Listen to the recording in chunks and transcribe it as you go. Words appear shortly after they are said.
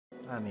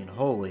I mean,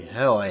 holy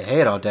hell, I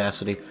hate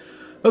Audacity.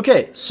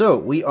 Okay, so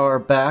we are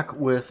back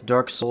with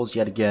Dark Souls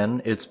yet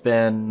again. It's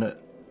been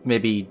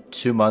maybe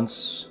 2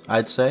 months,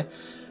 I'd say.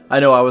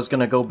 I know I was going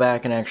to go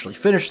back and actually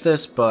finish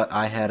this, but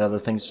I had other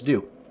things to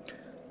do.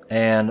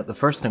 And the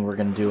first thing we're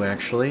going to do,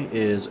 actually,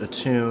 is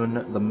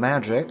attune the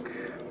magic.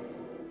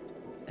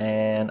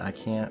 And I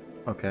can't...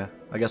 Okay,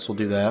 I guess we'll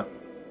do that.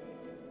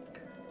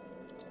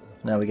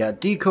 Now we got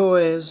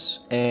decoys,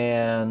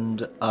 and,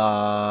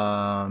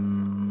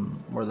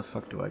 where the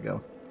fuck do I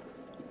go?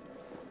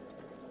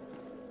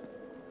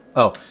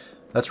 Oh,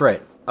 that's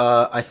right.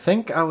 I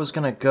think I was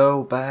gonna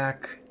go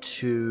back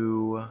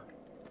to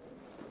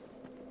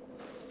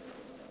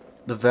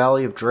the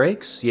Valley of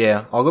Drakes?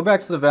 Yeah, I'll go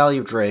back to the Valley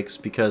of Drakes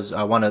because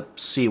I want to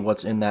see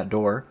what's in that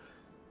door.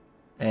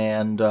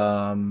 And,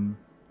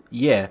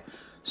 yeah.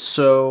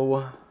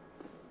 So,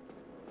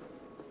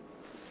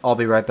 I'll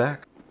be right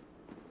back.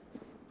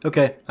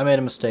 Okay, I made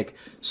a mistake.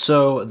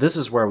 So, this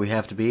is where we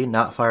have to be,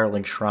 not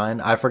Firelink Shrine.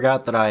 I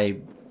forgot that I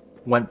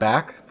went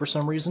back for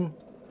some reason.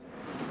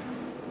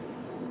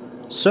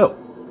 So,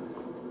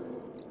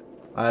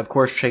 I of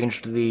course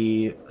changed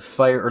the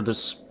fire, or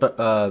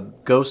the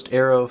ghost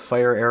arrow,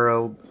 fire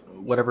arrow,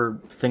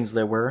 whatever things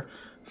they were,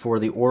 for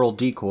the oral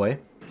decoy.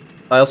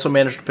 I also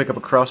managed to pick up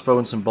a crossbow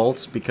and some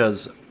bolts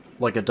because,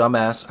 like a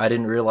dumbass, I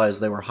didn't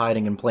realize they were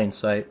hiding in plain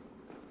sight.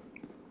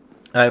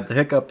 I have the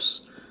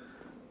hiccups,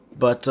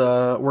 but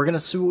we're gonna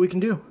see what we can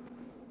do.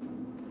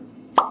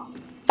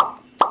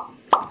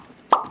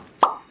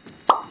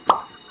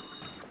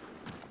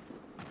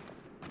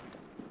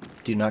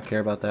 Do you not care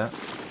about that?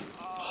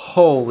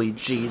 Holy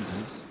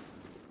Jesus.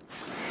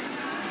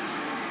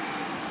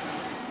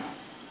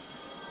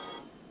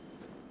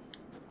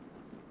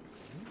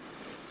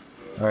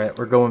 Alright,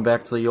 we're going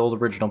back to the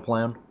old original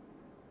plan.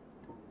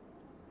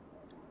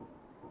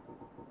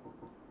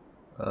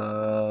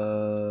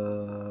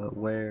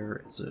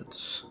 Where is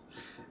it?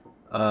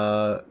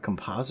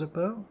 Composite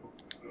bow?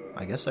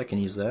 I guess I can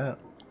use that.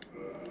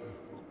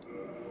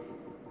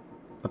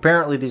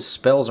 Apparently these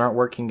spells aren't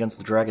working against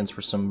the dragons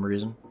for some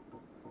reason.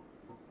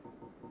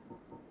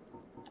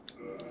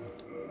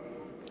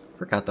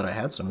 Forgot that I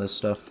had some of this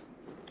stuff.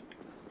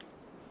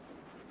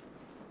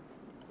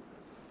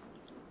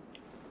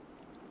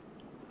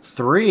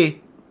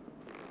 Three?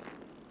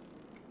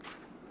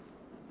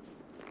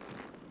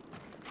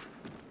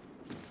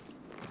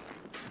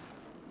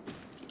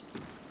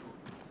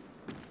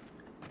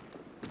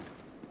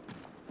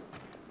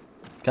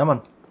 Come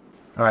on.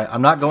 Alright,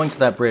 I'm not going to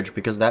that bridge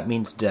because that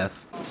means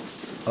death.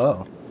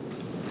 Oh.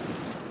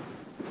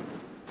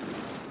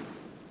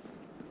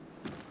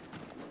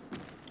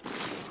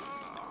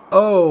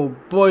 Oh,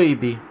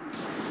 boyby.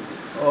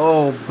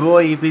 Oh,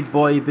 boyby,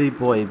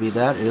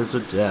 that is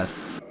a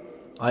death.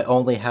 I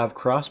only have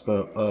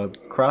crossbow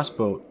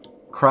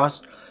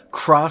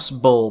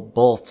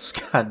bolts.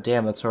 God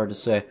damn, that's hard to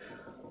say.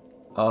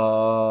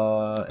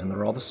 And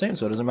they're all the same,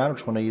 so it doesn't matter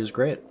which one I use.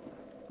 Great.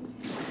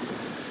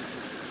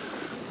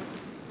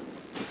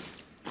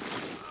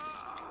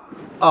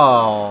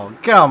 Oh,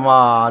 come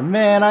on,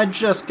 man, I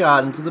just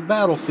got into the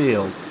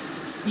battlefield.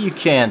 You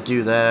can't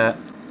do that.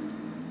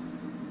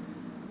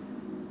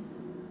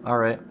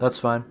 Alright, that's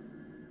fine.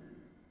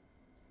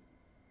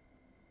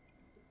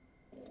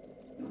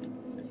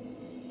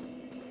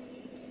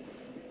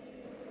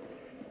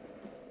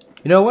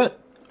 You know what?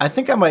 I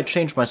think I might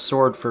change my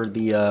sword for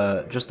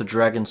the, just the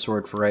dragon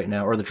sword for right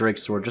now, or the drake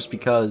sword, just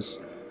because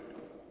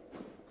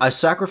I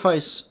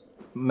sacrifice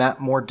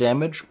more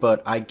damage,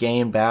 but I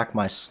gain back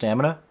my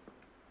stamina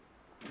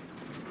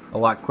a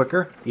lot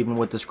quicker, even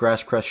with this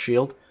grass crest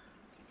shield.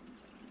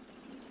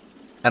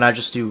 And I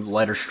just do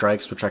lighter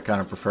strikes, which I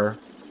kind of prefer.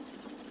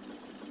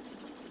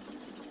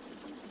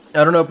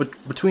 I don't know,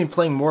 but between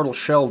playing Mortal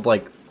Shell,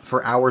 like,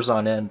 for hours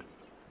on end,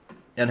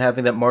 and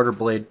having that Martyr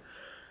Blade,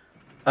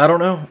 I don't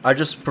know. I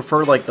just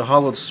prefer, like, the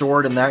hollowed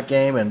sword in that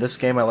game, and this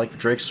game I like the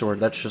Drake sword.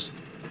 That's just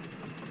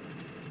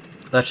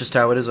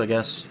how it is, I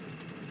guess.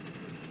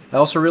 I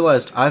also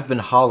realized I've been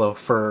hollow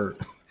for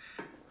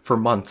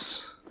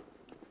months.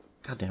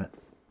 God damn it.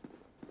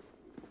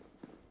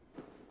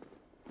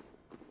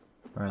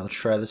 Alright, let's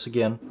try this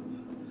again.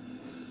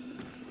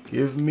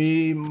 Give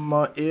me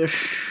my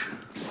ish.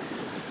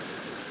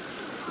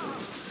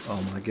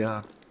 Oh my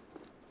god.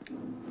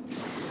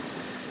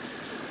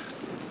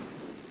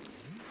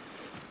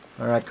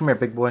 Alright, come here,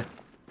 big boy.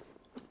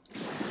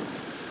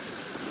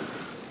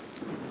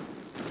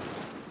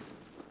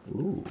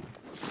 Ooh.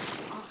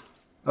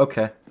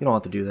 Okay, you don't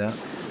have to do that.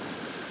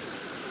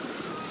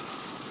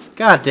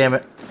 God damn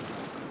it.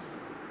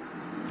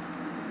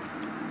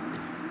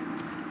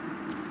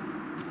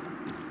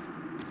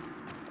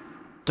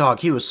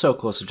 Dog, he was so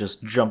close to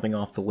just jumping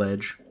off the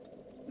ledge.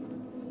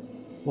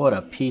 What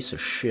a piece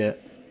of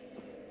shit.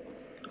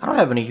 I don't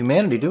have any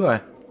humanity, do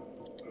I?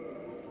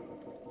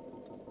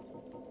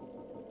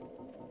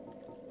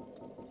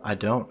 I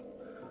don't.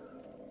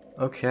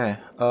 Okay.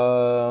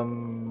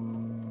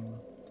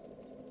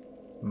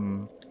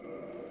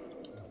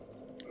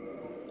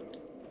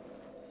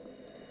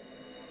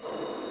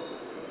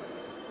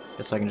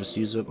 Guess I can just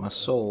use up my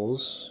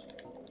souls.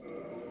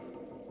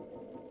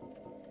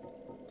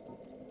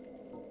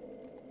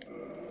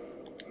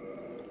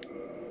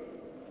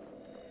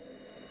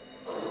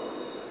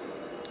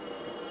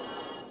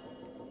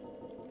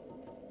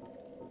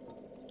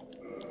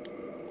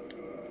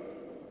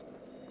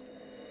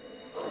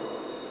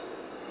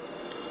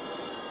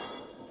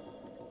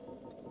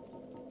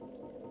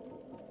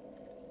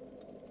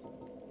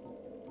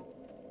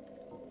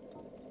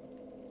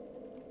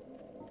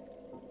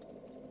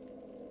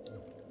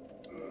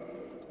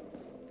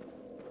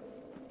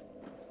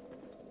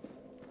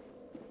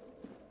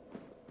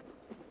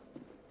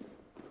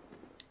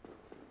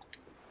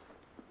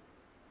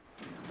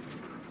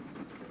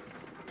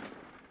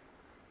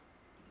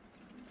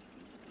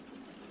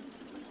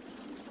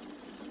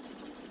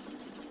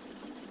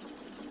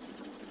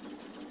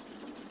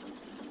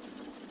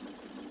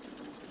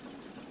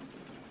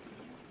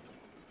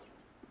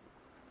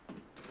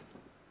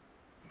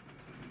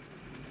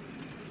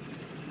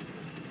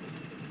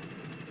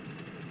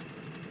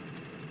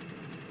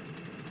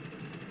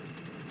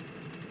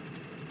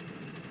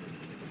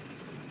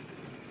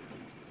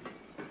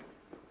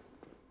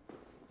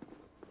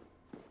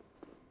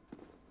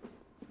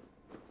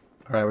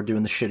 Alright, we're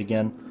doing this shit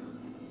again.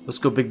 Let's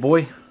go, big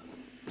boy.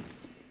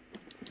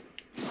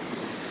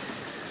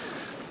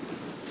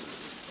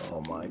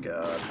 Oh my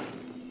god.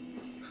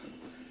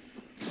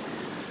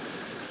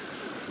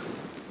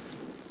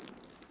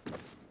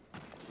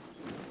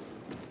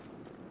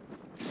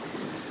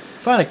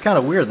 I find it kind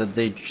of weird that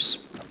they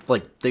just,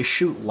 like, they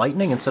shoot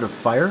lightning instead of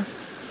fire.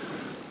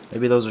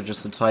 Maybe those are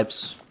just the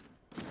types.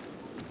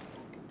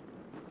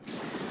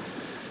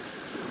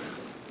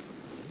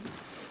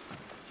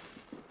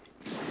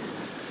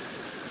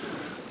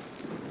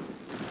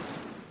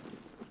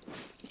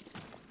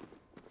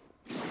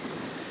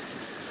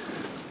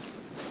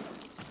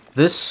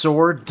 This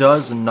sword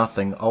does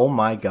nothing. Oh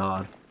my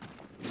god.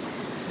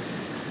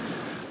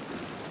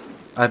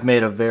 I've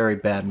made a very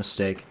bad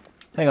mistake.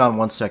 Hang on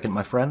one second,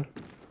 my friend.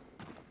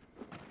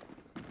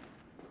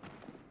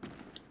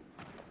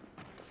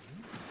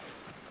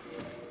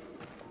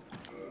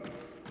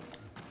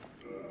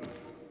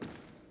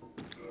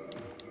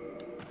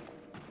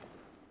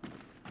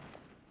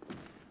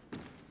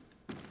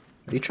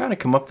 Are you trying to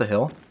come up the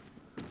hill?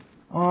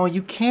 Oh,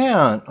 you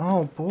can't.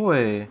 Oh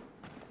boy.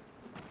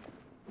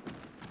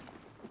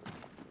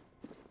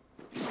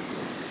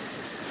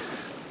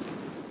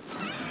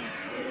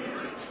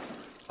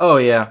 Oh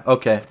yeah,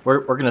 okay.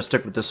 We're gonna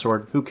stick with this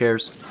sword. Who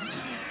cares?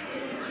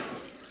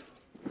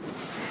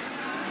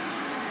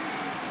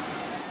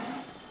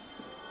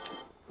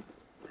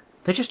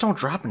 They just don't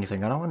drop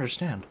anything. I don't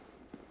understand.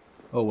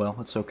 Oh well,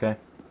 it's okay.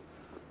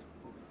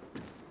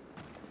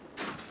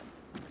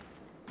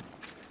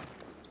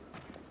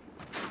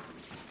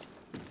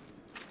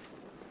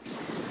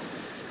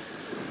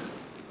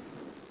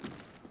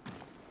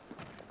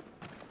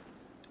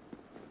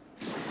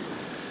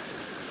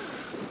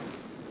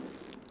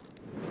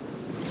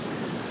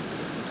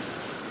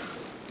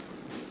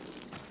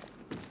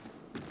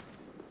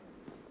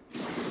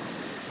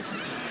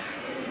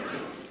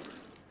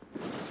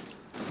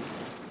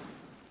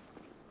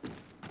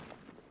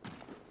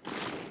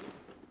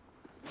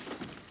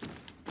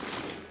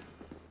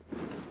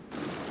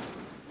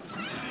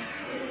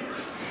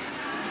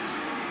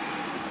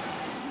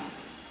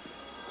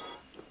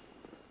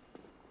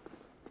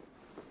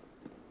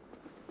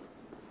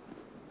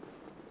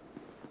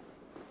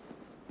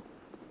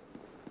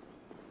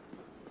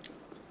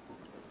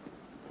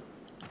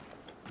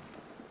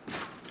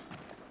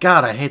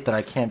 God, I hate that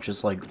I can't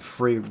just, like,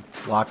 free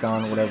lock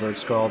on, whatever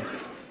it's called.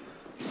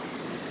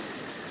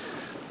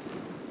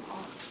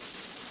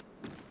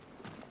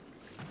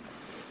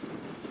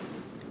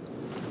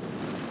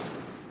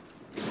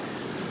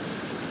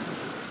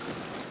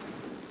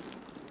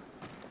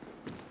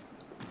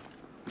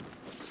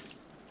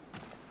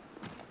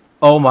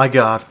 Oh my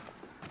god.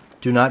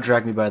 Do not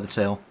drag me by the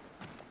tail.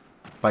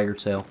 By your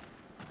tail.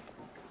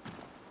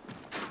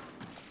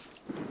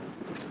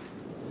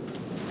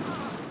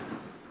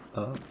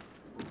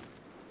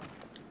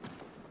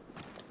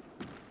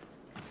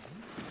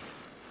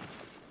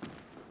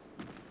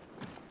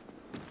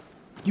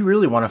 You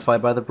really want to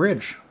fight by the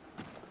bridge.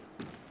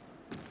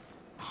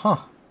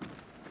 Huh.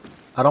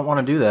 I don't want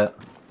to do that.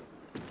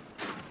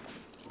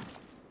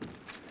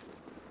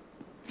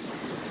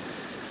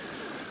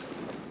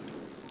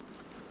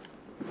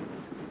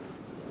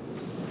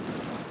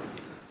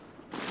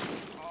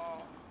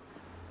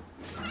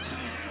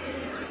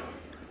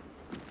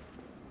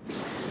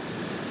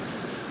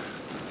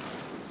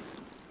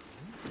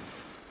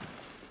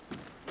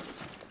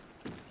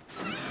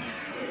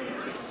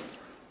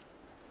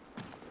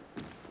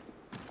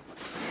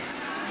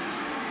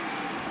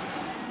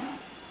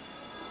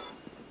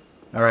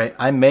 Alright,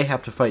 I may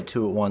have to fight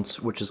two at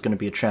once, which is going to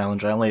be a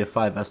challenge. I only have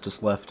 5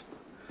 Estus left.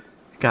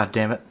 God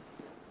damn it.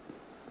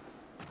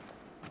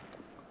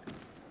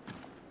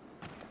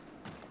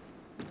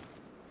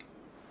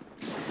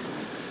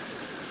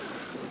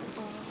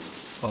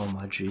 Oh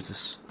my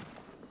Jesus.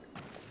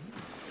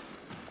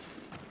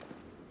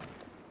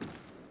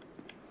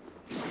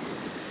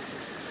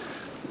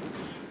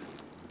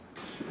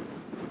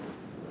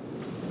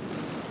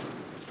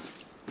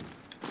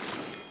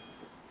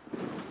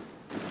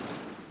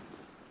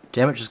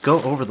 Damn it, just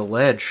go over the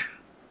ledge.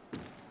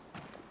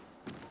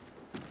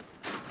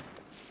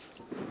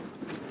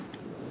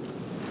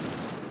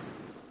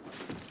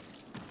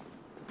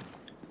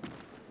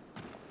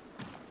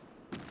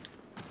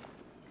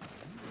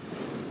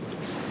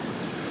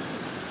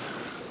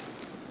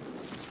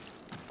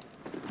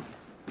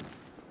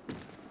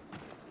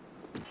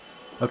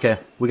 Okay,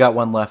 we got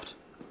one left.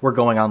 We're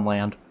going on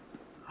land.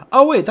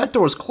 Oh wait, that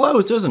door's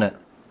closed, isn't it?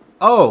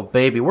 Oh,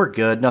 baby, we're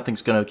good.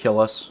 Nothing's gonna kill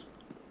us.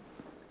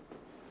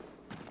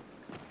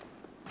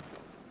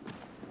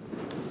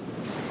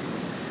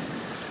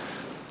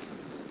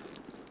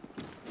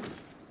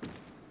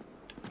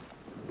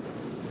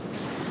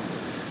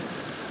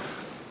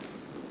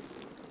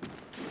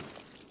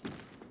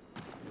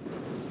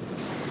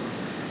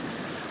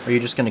 Are you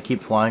just gonna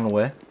keep flying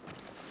away?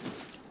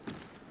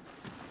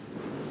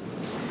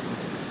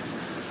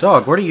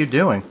 Dog, what are you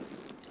doing?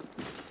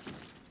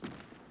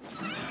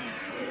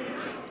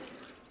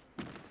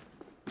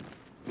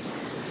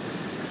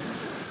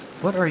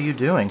 What are you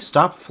doing?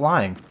 Stop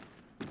flying.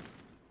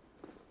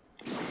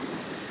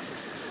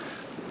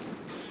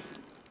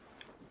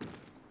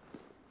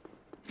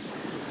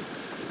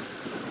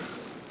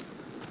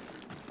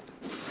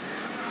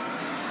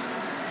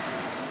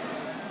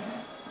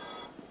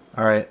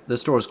 Alright,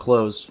 this door is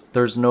closed.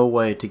 There's no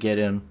way to get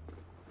in.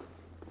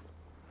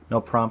 No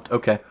prompt?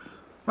 Okay.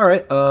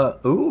 Alright,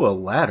 ooh, a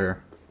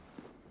ladder.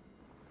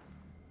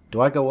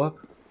 Do I go up?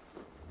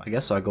 I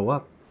guess I go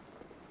up.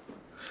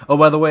 Oh,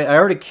 by the way, I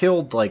already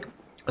killed, like,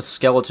 a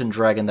skeleton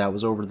dragon that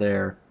was over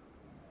there.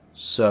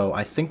 So,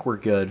 I think we're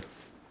good.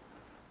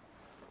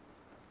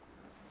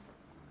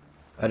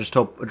 I just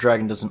hope a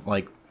dragon doesn't,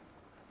 like,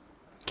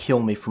 kill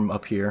me from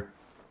up here.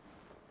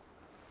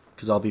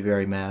 Because I'll be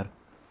very mad.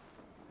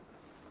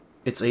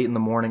 It's 8 in the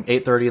morning,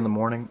 8:30 in the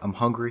morning. I'm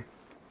hungry.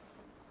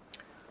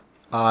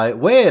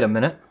 Wait a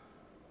minute.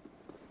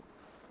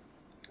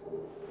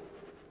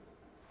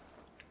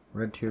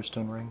 Red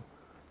tearstone ring.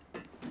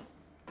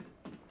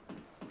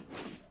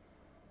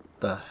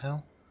 The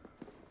hell?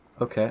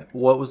 Okay,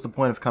 what was the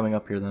point of coming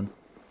up here then?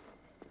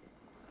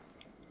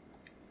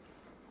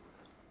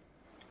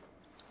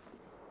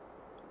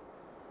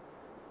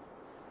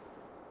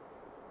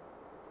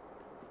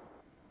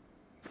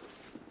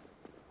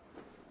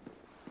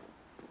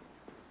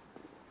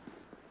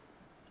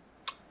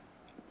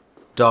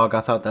 Dog, I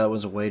thought that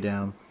was a way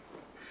down.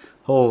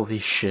 Holy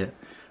shit.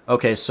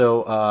 Okay,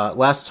 so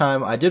last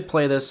time I did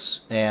play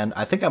this, and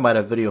I think I might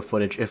have video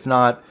footage. If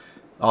not,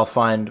 I'll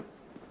find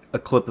a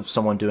clip of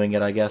someone doing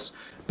it, I guess.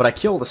 But I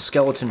killed a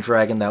skeleton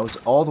dragon that was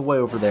all the way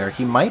over there.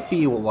 He might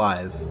be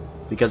alive,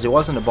 because he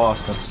wasn't a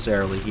boss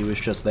necessarily. He was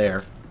just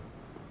there.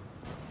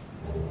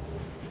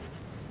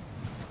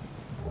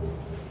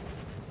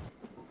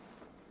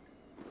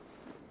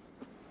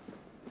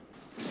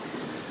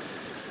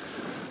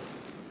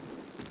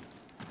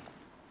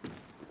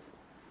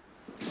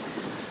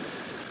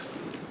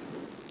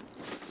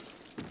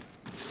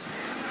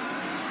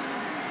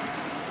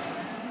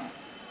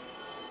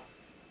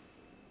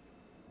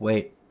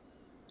 Wait,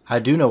 I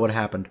do know what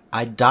happened.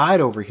 I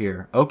died over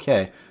here.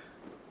 Okay.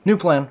 New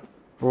plan.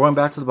 We're going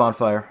back to the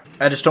bonfire.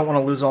 I just don't want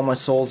to lose all my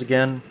souls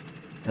again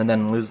and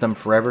then lose them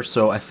forever.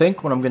 So I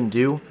think what I'm going to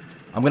do,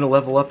 I'm going to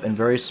level up in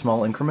very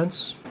small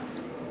increments.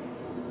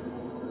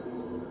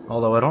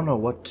 Although I don't know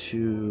what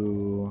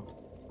to...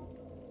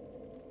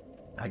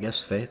 I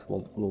guess Faith.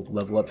 We'll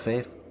level up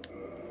Faith.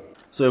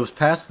 So it was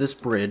past this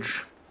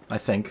bridge, I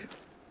think.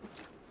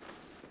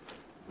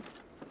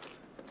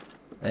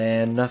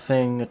 And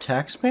nothing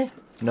attacks me?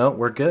 No,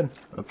 we're good.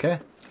 Okay.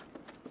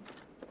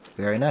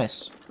 Very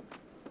nice.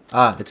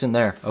 Ah, it's in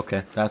there.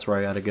 Okay, that's where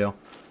I gotta go.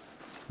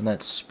 And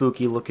that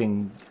spooky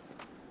looking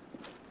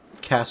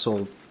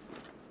castle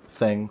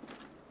thing.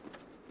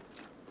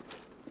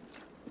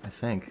 I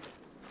think.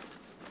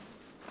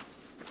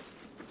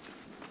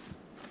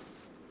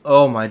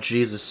 Oh my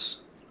Jesus.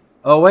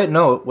 Oh wait,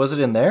 no, was it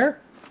in there?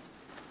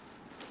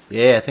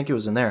 Yeah, I think it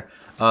was in there.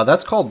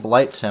 That's called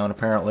Blighttown,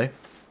 apparently.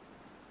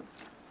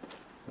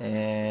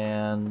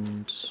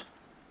 And...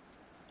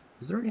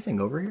 is there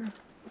anything over here?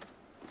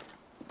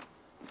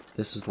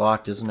 This is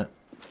locked, isn't it?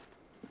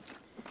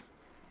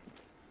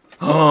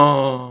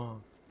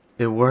 Oh!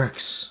 It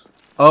works.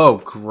 Oh,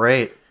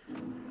 great.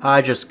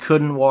 I just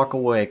couldn't walk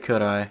away,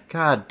 could I?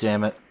 God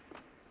damn it.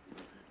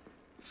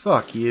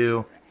 Fuck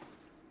you.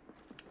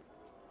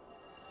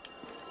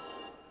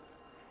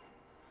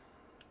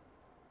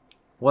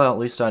 Well, at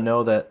least I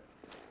know that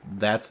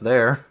that's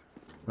there.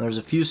 There's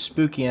a few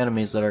spooky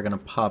enemies that are gonna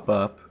pop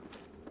up.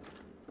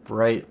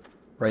 Right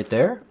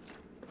there?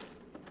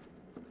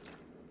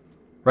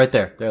 Right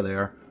there. There they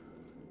are.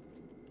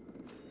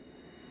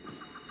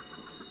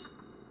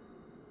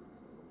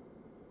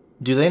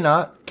 Do they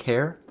not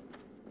care?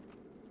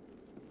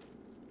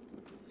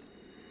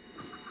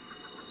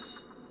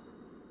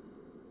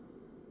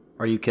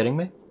 Are you kidding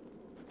me?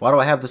 Why do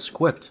I have this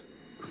equipped?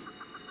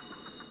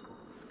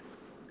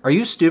 Are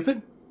you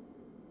stupid?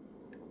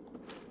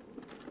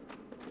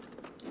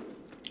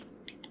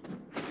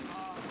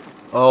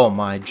 Oh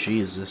my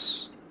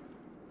Jesus.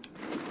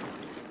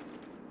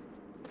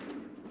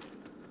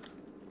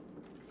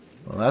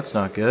 Well, that's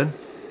not good.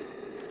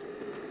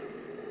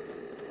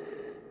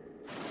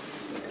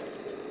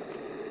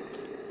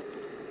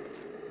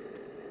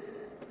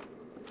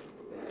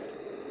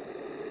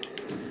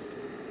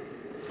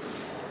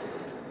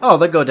 Oh,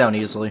 they go down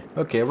easily.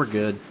 Okay, we're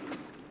good.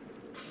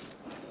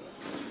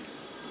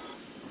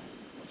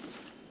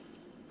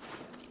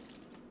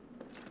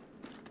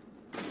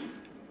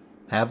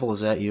 Havel, is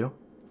that you?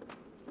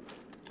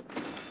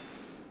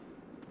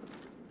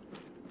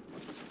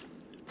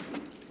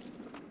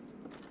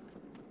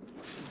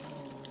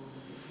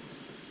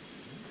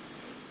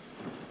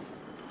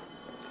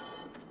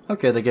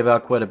 Okay, they give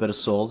out quite a bit of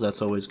souls.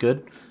 That's always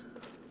good.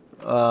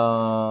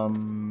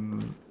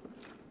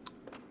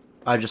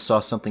 I just saw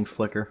something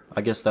flicker.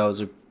 I guess that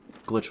was a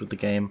glitch with the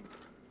game.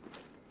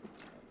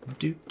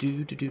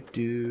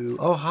 Do.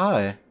 Oh,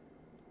 hi.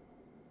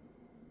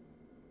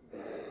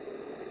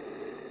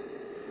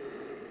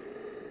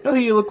 No,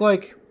 you look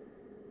like...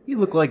 You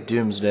look like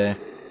Doomsday.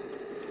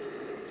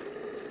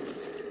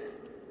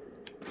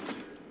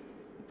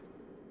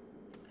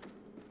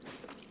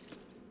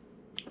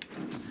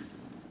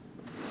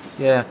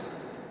 Yeah.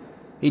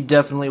 He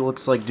definitely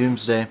looks like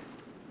Doomsday.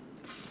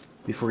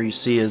 Before you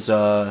see his,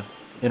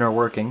 inner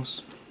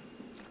workings.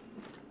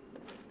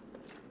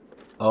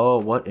 Oh,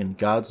 what in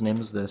God's name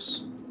is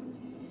this?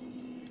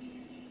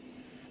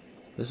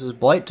 This is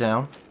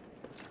Blighttown.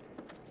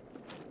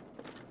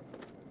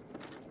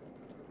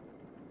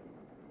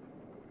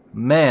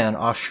 Man,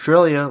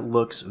 Australia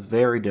looks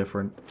very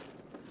different.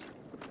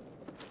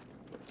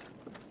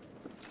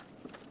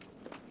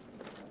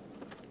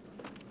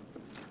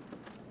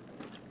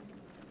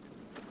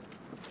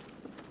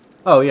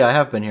 Oh yeah, I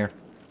have been here.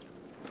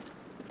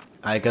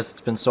 I guess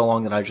it's been so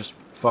long that I just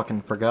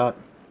fucking forgot.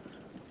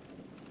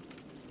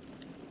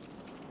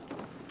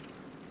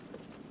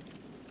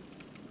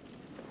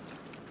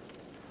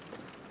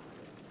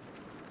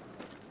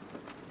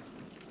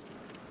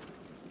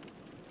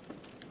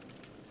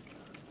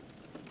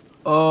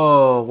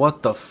 Oh,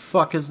 what the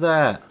fuck is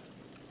that?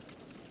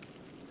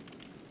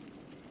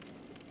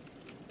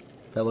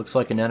 That looks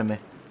like an enemy.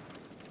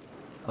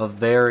 A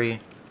very,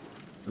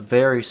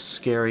 very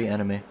scary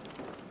enemy.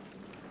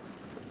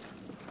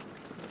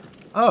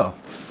 Oh.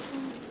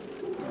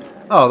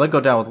 Oh, they go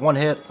down with one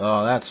hit?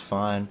 Oh, that's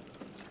fine.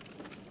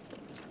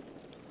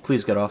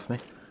 Please get off me.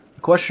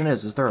 The question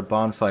is there a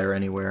bonfire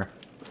anywhere?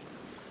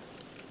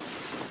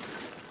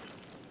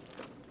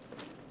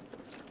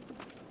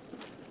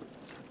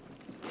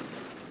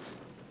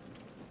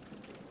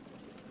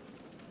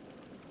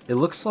 It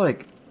looks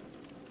like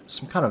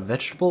some kind of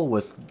vegetable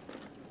with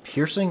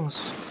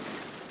piercings.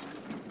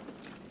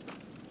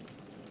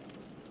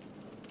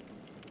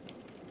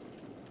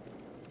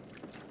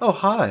 Oh,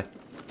 hi.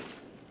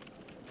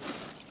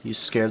 You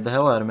scared the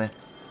hell out of me.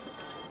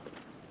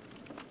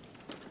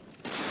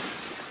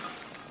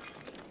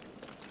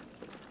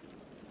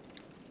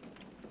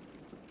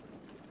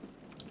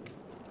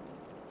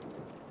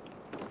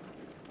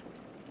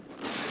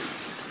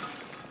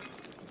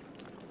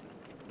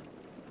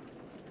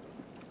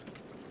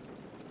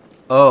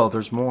 Oh,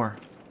 there's more.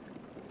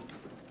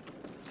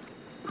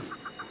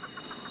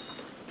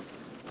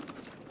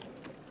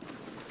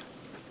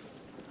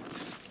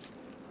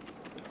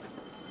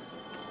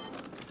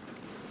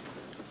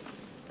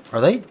 Are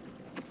they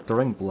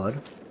throwing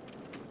blood?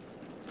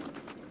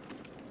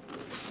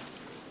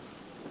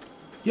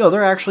 Yo,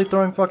 they're actually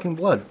throwing fucking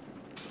blood.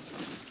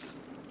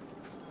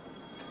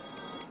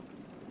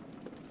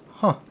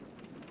 Huh.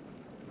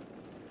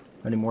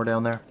 Any more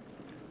down there?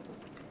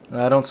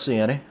 I don't see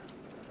any.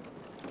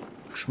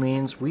 Which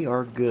means we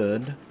are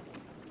good.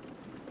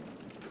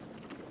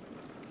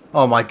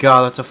 Oh my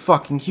god, that's a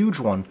fucking huge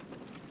one.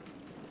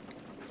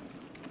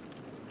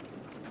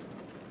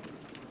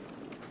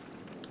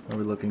 Are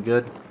we looking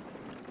good?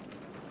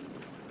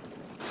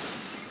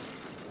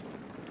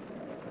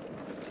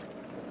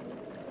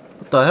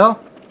 What the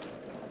hell?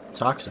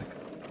 Toxic.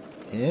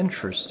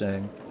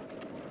 Interesting.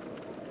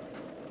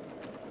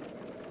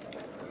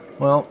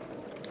 Well,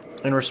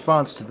 in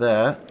response to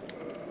that...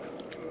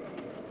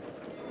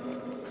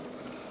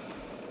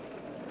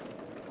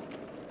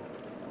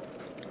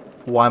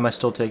 Why am I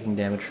still taking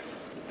damage?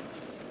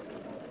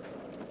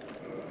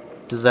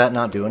 Does that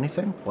not do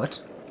anything?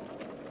 What?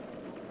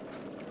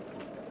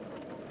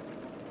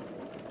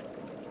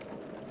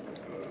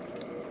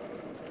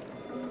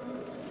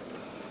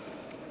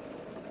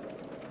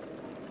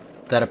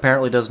 That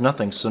apparently does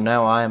nothing, so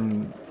now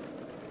I'm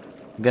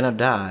gonna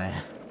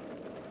die.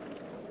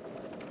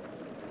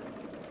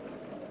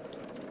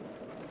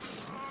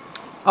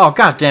 Oh,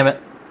 god damn it!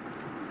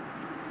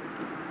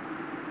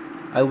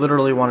 I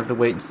literally wanted to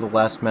wait until the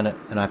last minute,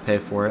 and I pay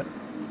for it.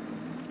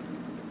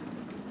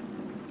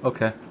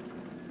 Okay.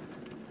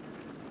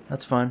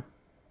 That's fine.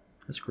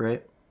 That's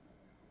great.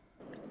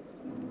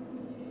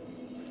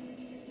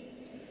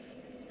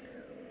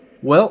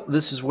 Well,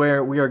 this is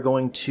where we are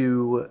going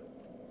to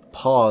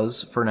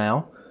pause for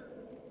now.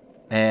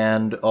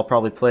 And I'll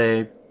probably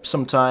play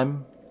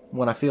sometime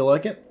when I feel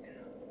like it.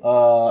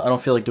 I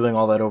don't feel like doing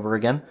all that over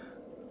again.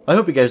 I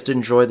hope you guys did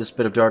enjoy this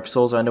bit of Dark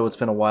Souls. I know it's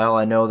been a while.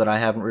 I know that I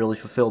haven't really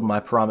fulfilled my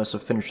promise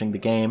of finishing the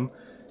game,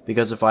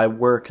 because if I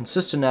were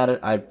consistent at it,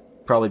 I'd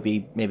probably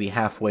be maybe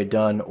halfway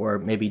done, or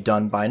maybe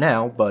done by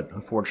now, but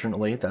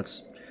unfortunately,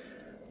 that's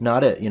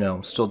not it. You know,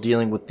 I'm still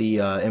dealing with the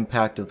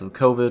impact of the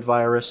COVID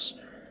virus.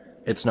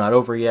 It's not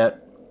over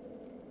yet.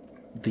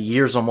 The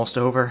year's almost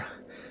over.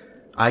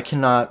 I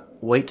cannot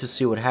wait to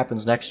see what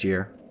happens next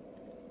year.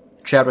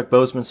 Chadwick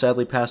Boseman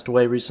sadly passed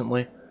away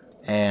recently,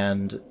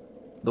 and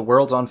the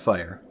world's on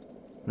fire.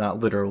 Not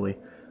literally.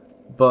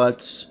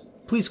 But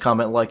please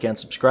comment, like, and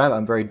subscribe.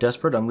 I'm very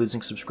desperate. I'm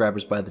losing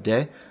subscribers by the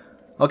day.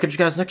 I'll catch you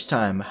guys next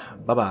time.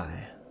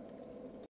 Bye-bye.